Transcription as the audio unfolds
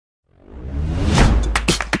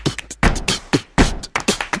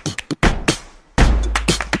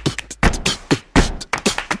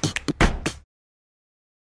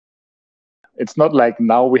It's not like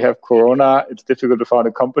now we have Corona, it's difficult to found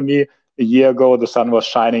a company. A year ago, the sun was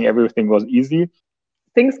shining, everything was easy.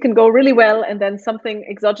 Things can go really well, and then something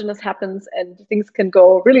exogenous happens and things can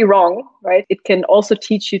go really wrong, right? It can also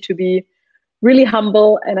teach you to be really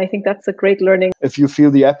humble, and I think that's a great learning. If you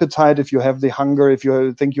feel the appetite, if you have the hunger, if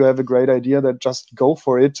you think you have a great idea, that just go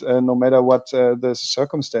for it, no matter what the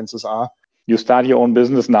circumstances are. You start your own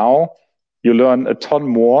business now, you learn a ton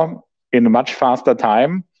more in a much faster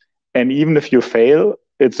time. And even if you fail,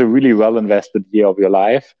 it's a really well invested year of your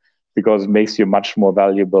life because it makes you a much more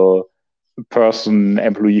valuable person,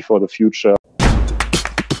 employee for the future.